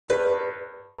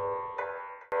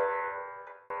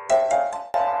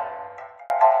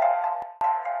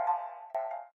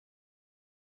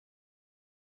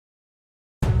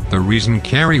reason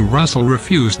Keri Russell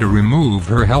refused to remove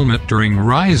her helmet during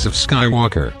Rise of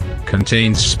Skywalker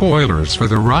contains spoilers for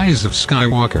the Rise of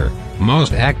Skywalker.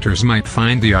 Most actors might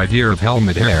find the idea of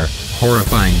helmet hair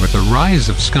horrifying, but the Rise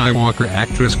of Skywalker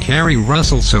actress Keri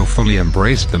Russell so fully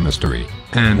embraced the mystery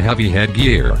and heavy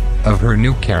headgear of her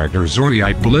new character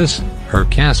Zorii Bliss, her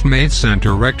castmates and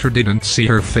director didn't see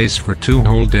her face for 2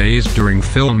 whole days during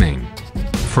filming.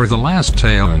 For the last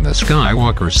tale in the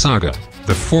Skywalker saga,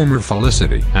 the former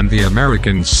Felicity and the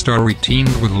American star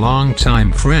reteamed with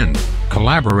longtime friend,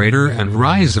 collaborator and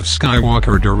Rise of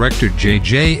Skywalker director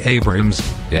J.J. Abrams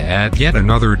to add yet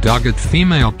another dogged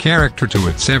female character to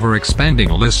its ever-expanding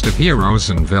list of heroes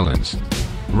and villains.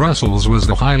 Russell's was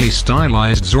the highly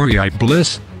stylized Zorii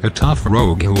Bliss, a tough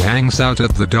rogue who hangs out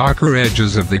at the darker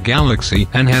edges of the galaxy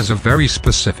and has a very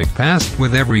specific past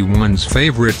with everyone's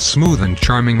favorite smooth and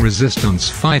charming resistance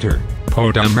fighter,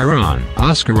 Poe Dameron,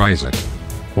 Oscar Isaac.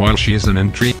 While she is an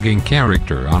intriguing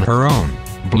character on her own,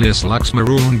 Bliss' luxe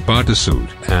maroon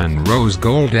bodysuit and rose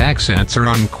gold accents are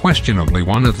unquestionably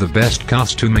one of the best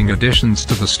costuming additions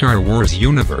to the Star Wars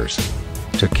universe.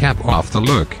 To cap off the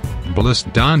look, Bliss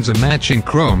dons a matching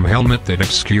chrome helmet that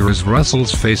obscures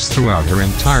Russell's face throughout her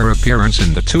entire appearance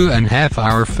in the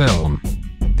 2.5-hour film.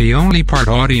 The only part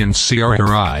audience see are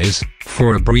her eyes,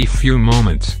 for a brief few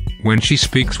moments, when she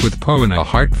speaks with Poe in a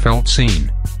heartfelt scene.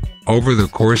 Over the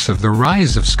course of the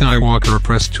Rise of Skywalker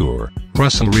press tour,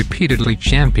 Russell repeatedly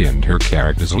championed her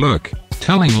character's look,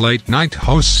 telling late-night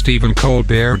host Stephen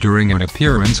Colbert during an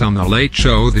appearance on The Late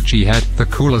Show that she had the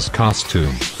coolest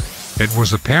costume. It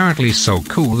was apparently so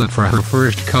cool that for her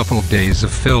first couple days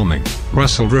of filming,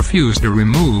 Russell refused to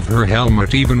remove her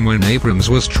helmet even when Abrams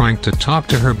was trying to talk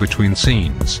to her between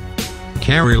scenes.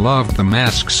 Keri loved the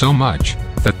mask so much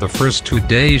that the first 2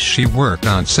 days she worked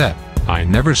on set, I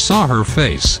never saw her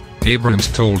face,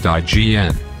 Abrams told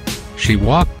IGN. She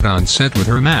walked on set with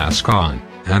her mask on,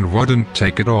 and wouldn't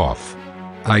take it off.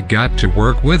 I got to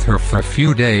work with her for a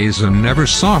few days and never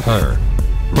saw her.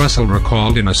 Russell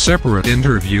recalled in a separate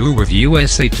interview with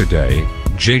USA Today,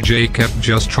 JJ kept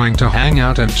just trying to hang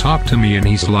out and talk to me and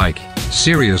he's like,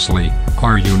 seriously,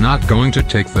 are you not going to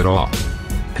take that off?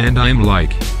 And I'm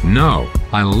like, no,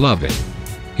 I love it.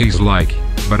 He's like,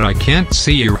 but I can't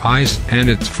see your eyes and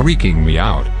it's freaking me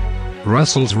out.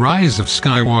 Russell's Rise of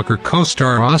Skywalker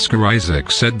co-star Oscar Isaac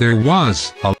said there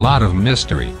was a lot of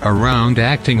mystery around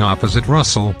acting opposite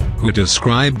Russell, who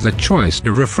described the choice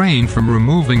to refrain from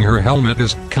removing her helmet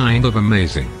as kind of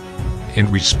amazing.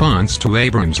 In response to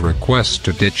Abrams' request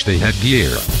to ditch the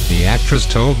headgear, the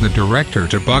actress told the director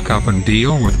to buck up and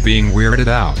deal with being weirded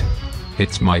out.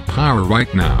 "It's my power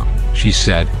right now," she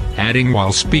said, adding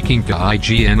while speaking to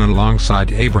IGN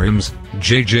alongside Abrams,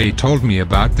 "JJ told me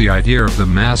about the idea of the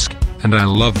mask, and I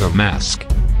love the mask.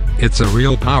 It's a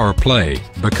real power play,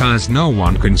 because no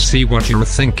one can see what you're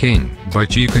thinking,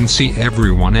 but you can see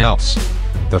everyone else.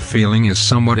 The feeling is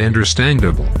somewhat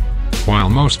understandable. While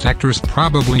most actors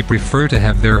probably prefer to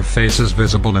have their faces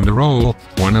visible in the role,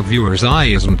 when a viewer's eye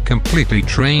isn't completely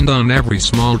trained on every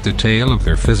small detail of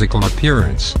their physical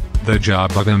appearance, the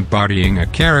job of embodying a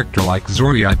character like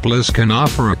Zorii Bliss can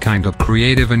offer a kind of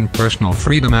creative and personal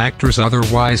freedom actors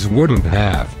otherwise wouldn't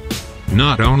have.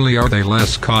 Not only are they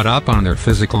less caught up on their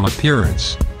physical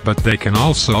appearance, but they can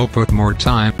also put more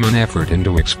time and effort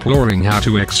into exploring how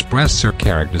to express their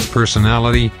character's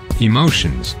personality,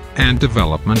 emotions, and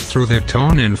development through their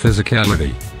tone and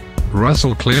physicality.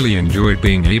 Russell clearly enjoyed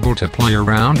being able to play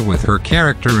around with her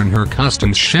character and her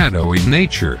costume's shadowy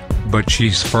nature, but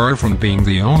she's far from being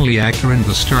the only actor in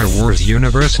the Star Wars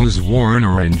universe who's worn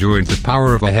or enjoyed the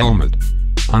power of a helmet.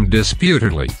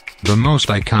 Undisputedly, the most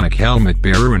iconic helmet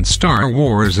bearer in Star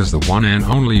Wars is the one and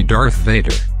only Darth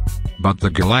Vader. But the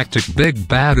galactic big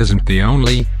bad isn't the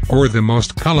only, or the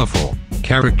most colorful,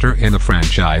 character in the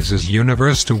franchise's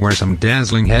universe to wear some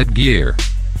dazzling headgear.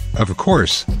 Of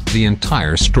course, the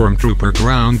entire Stormtrooper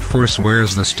ground force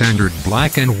wears the standard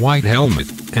black and white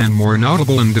helmet, and more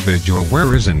notable individual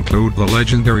wearers include the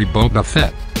legendary Boba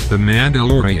Fett, the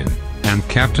Mandalorian, and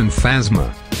Captain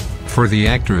Phasma. For the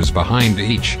actors behind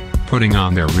each, putting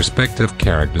on their respective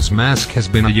character's mask has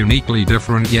been a uniquely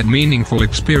different yet meaningful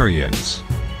experience.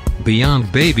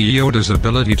 Beyond Baby Yoda's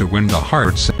ability to win the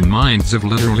hearts and minds of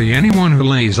literally anyone who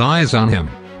lays eyes on him,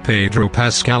 Pedro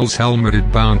Pascal's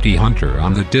helmeted bounty hunter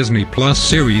on the Disney Plus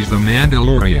series The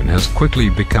Mandalorian has quickly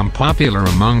become popular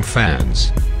among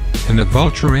fans. In a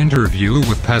Vulture interview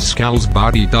with Pascal's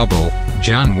body double,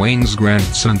 John Wayne's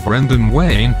grandson Brendan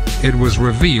Wayne, it was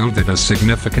revealed that a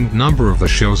significant number of the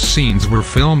show's scenes were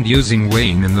filmed using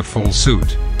Wayne in the full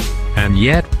suit. And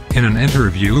yet, in an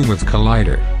interview with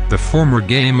Collider, The former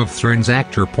Game of Thrones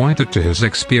actor pointed to his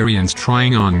experience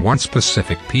trying on one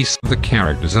specific piece of the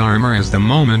character's armor as the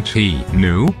moment he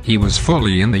knew he was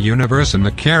fully in the universe and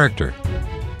the character.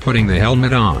 Putting the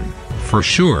helmet on, for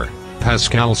sure,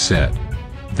 Pascal said.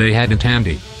 They had it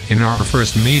handy, in our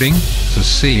first meeting, to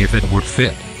see if it would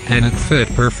fit, and it fit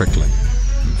perfectly.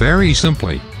 Very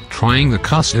simply, trying the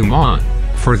costume on,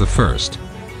 for the first.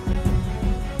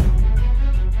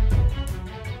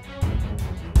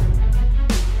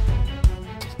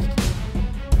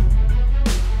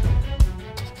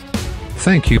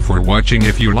 Thank you for watching.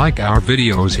 If you like our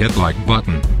videos, hit like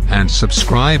button, and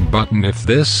subscribe button if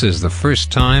this is the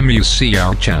first time you see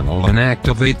our channel, and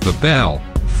activate the bell,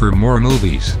 for more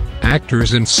movies,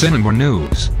 actors and cinema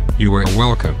news. You are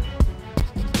welcome.